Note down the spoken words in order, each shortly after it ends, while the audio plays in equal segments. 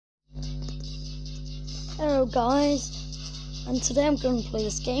Hello guys, and today I'm going to play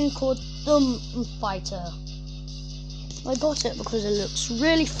this game called Thumb Fighter. I got it because it looks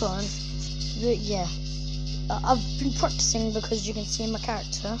really fun. Yeah, I've been practicing because you can see my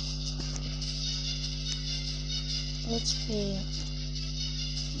character. Let's see.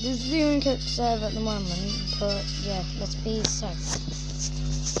 There's 0 characters out at the moment, but yeah, let's be safe.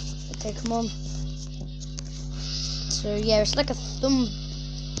 Okay, come on. So yeah, it's like a thumb.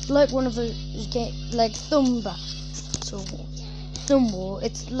 Like one of the like thumb war.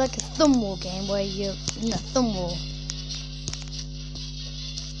 It's like a thumb war game where you're in a thumb war.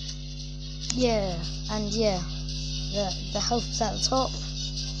 Yeah, and yeah, the health is at the top.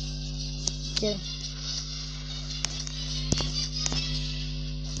 Yeah.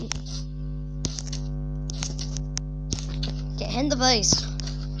 Get hit in the face.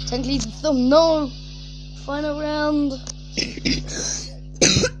 Technically the thumb. No. Final round.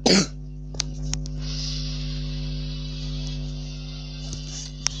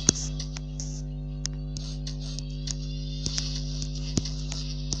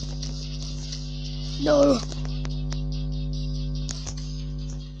 No.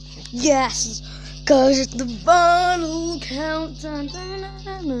 Yes, cause it's the final countdown.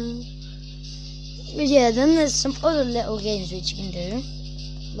 Yeah, then there's some other little games which you can do,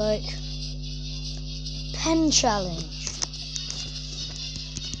 like pen challenge.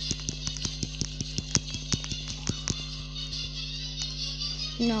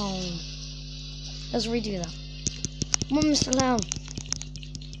 No, let's redo that. Come on, Mr. Lown.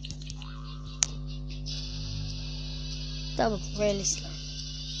 That was really slow.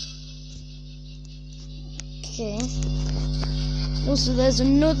 Okay. Also, there's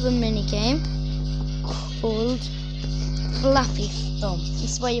another mini game called Flappy Thumb.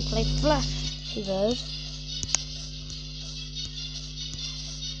 This is where you play Flappy Bird.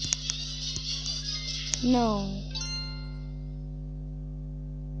 No.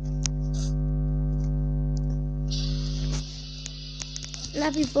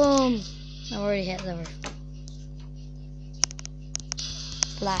 Flappy Thumb. I already hit the roof.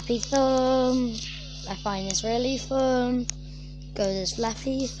 Flappy Thumb. I find this really fun. Go to this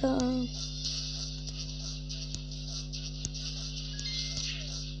Flappy Thumb.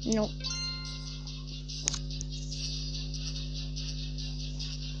 Nope.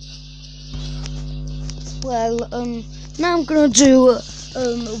 Well, now I'm gonna do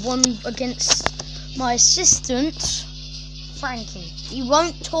one against my assistant, Frankie. He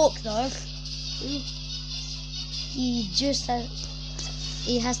won't talk though. He just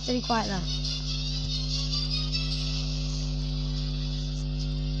he has to be quiet now.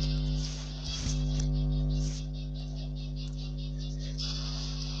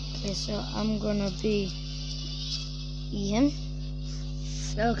 Okay, so I'm gonna be Ian.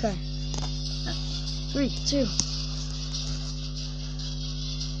 Okay. 3, 2.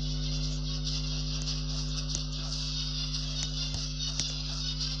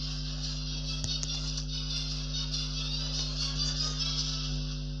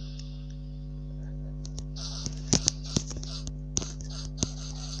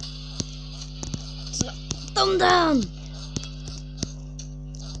 Thumb down.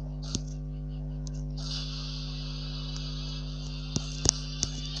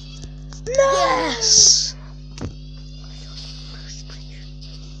 Yes.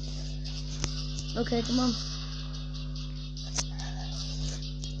 Okay, come on.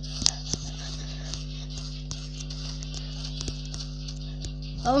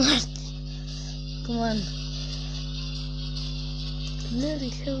 Oh, come on.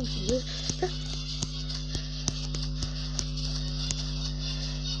 Nearly close.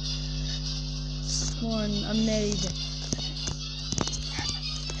 Come on, I'm nearly there.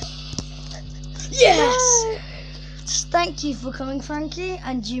 Yes! Thank you for coming, Frankie,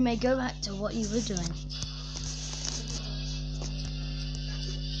 and you may go back to what you were doing.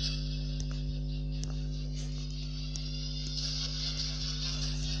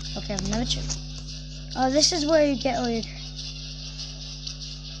 Okay, I've never checked. Oh, this is where you get all your...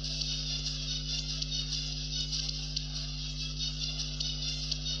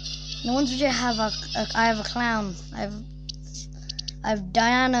 No wonder you have I have a clown. I have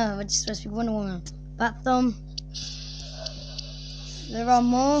Diana, which is supposed to be Wonder Woman. Bat Thumb. There are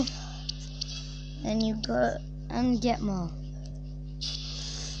more. And you go and get more.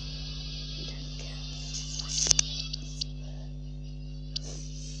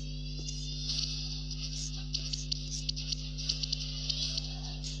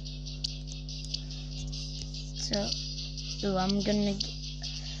 So, I'm gonna.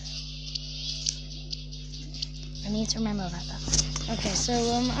 I need to remember about that. Okay, so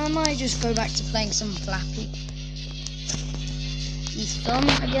I might just go back to playing some Flappy. He's fun.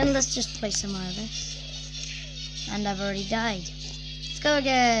 Again, let's just play some more of this. And I've already died. Let's go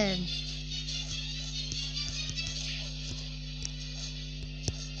again.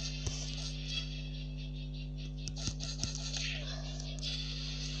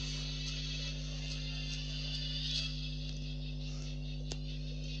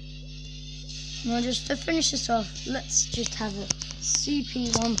 Well, just to finish this off, let's just have a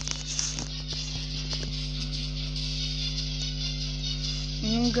CP1.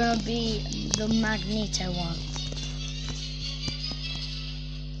 And I'm gonna be the Magneto one.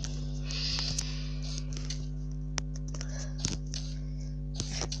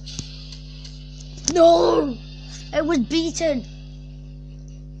 No! It was beaten!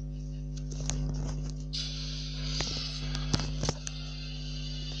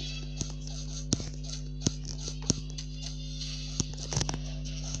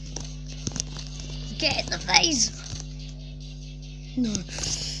 Get in the face! No.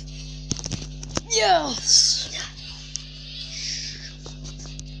 Yes!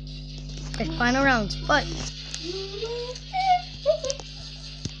 Okay, final round. Fight!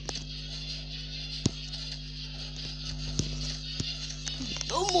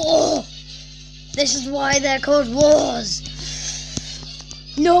 No more! This is why they're called wars!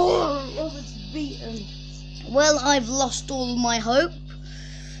 No! Oh, it's beaten. Well, I've lost all my hope.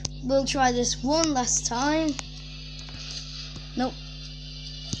 We'll try this one last time. Nope.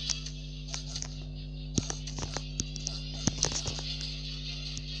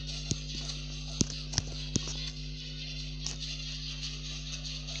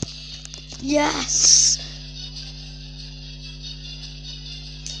 Yes!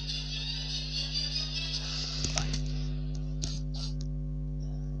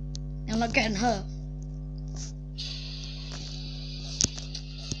 I'm not getting hurt.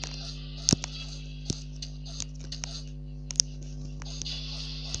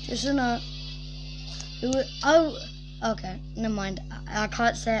 Just a note. Oh, okay. Never mind. I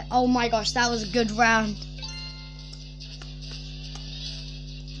can't say it. Oh my gosh, that was a good round.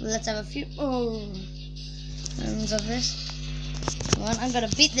 Let's have a few rounds of this. Come on, I'm gonna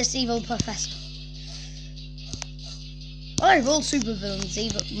beat this evil professor. Oh, all supervillains.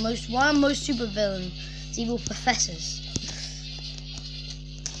 Why are most supervillains evil professors?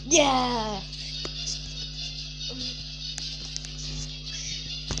 Yeah.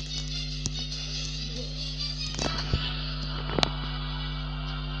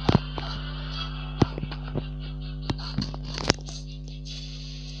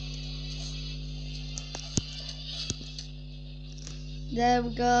 There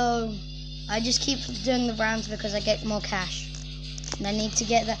we go. I just keep doing the rounds because I get more cash. And I need to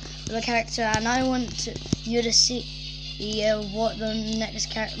get the character, and I want you to see what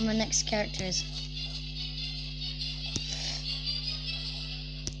my next character is.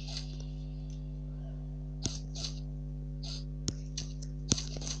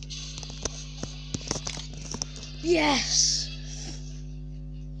 Yes!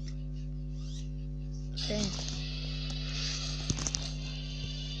 Okay.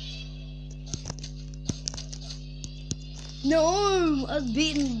 No! I was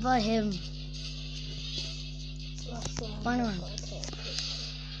beaten by him. Final round.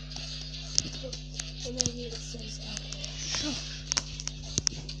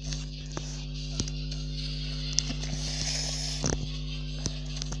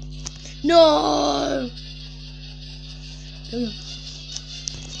 No! Oh.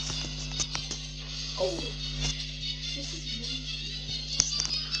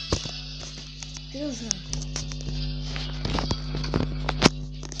 Feels nice.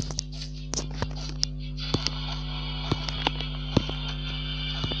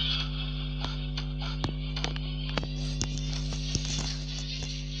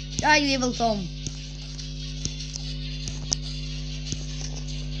 Die, evil Tom.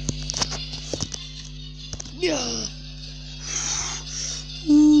 Yeah.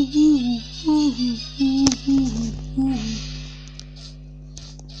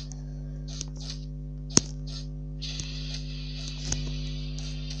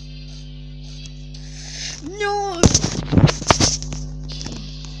 No.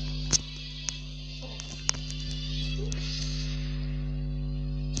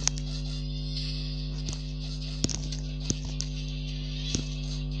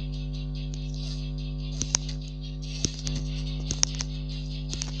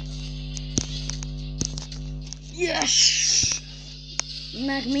 Yes!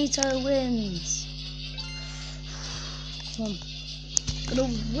 Magneto wins. Come on.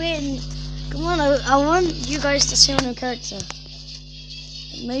 Gonna win. Come on, I want you guys to see my new character.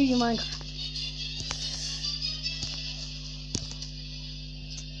 maybe Minecraft.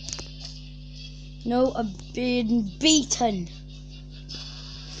 No, I've been beaten.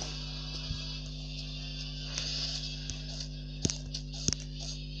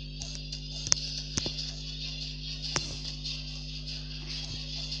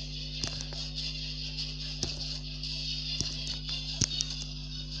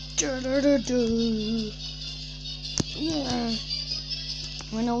 Yeah.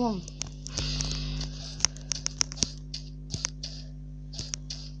 I know one.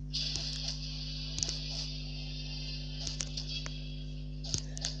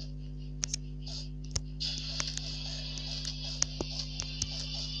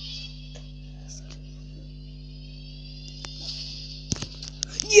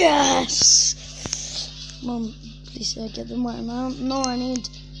 Yes! Mom, please get the right amount. No, I need.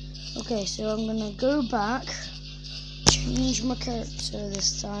 Okay, so I'm gonna go back, change my character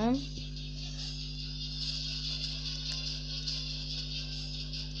this time.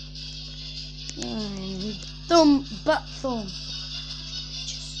 And bat thumb.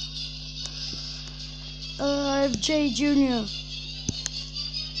 I have Jay Jr.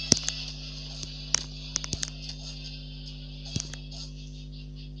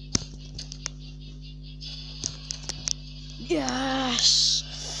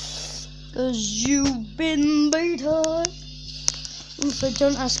 Yes! Because you've been beaten. Also,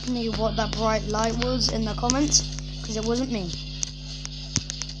 don't ask me what that bright light was in the comments, because it wasn't me.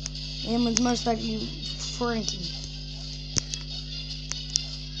 It was most likely Frankie.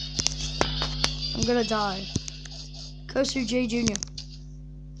 I'm gonna die. Kosu J Jr.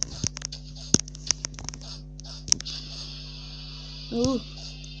 Oh,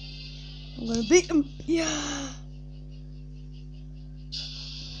 I'm gonna beat him. Yeah.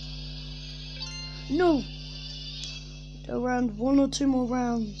 No. Around 1 or 2 more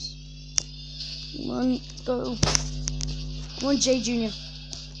rounds. Come on, go. Come on, J Jr.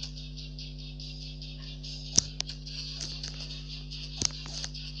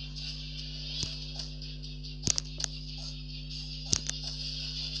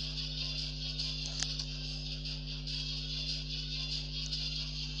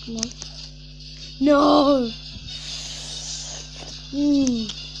 Come on. No.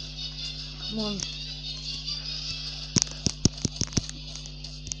 Come on.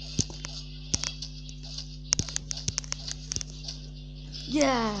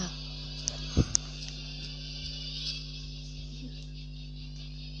 Yeah.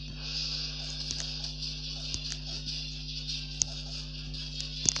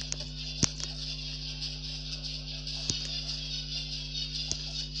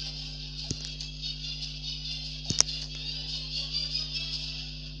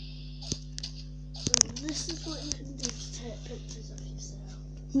 This is what you can do to take pictures of yourself.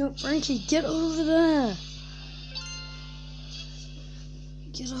 No, Frankie, get over there.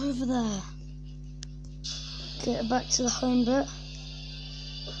 Get over there. Get back to the home bit.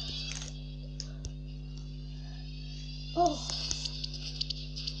 Oh.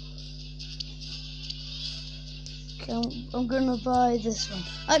 Okay, I'm gonna buy this one.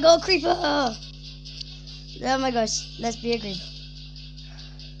 I got a creeper! Oh my gosh, let's be a creeper.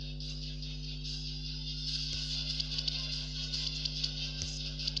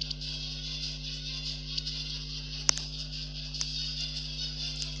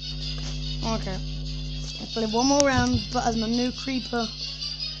 Okay. I'll play one more round, but as my new creeper.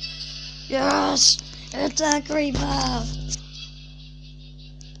 Yes! It's a creeper!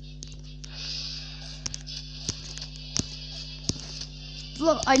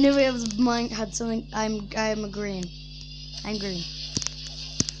 Look, I knew it was mine had something. I'm a green. I'm green.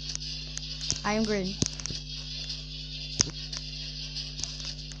 I am green.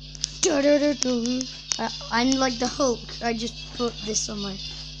 I'm like the Hulk. I just put this on my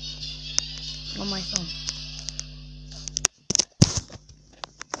phone.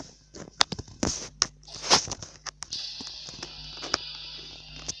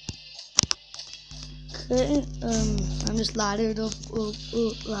 Okay, I'm just lighting it up,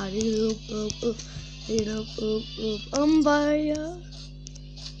 lighting it up, on fire.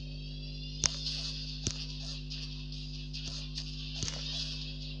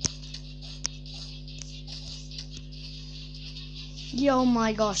 Yo,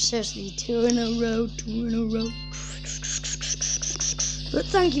 my gosh, seriously, 2 in a row. But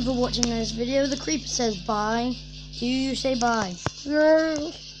thank you for watching this video. The creeper says bye. Do you say bye?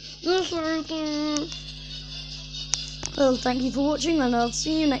 Yes, well, thank you for watching, and I'll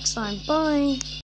see you next time. Bye.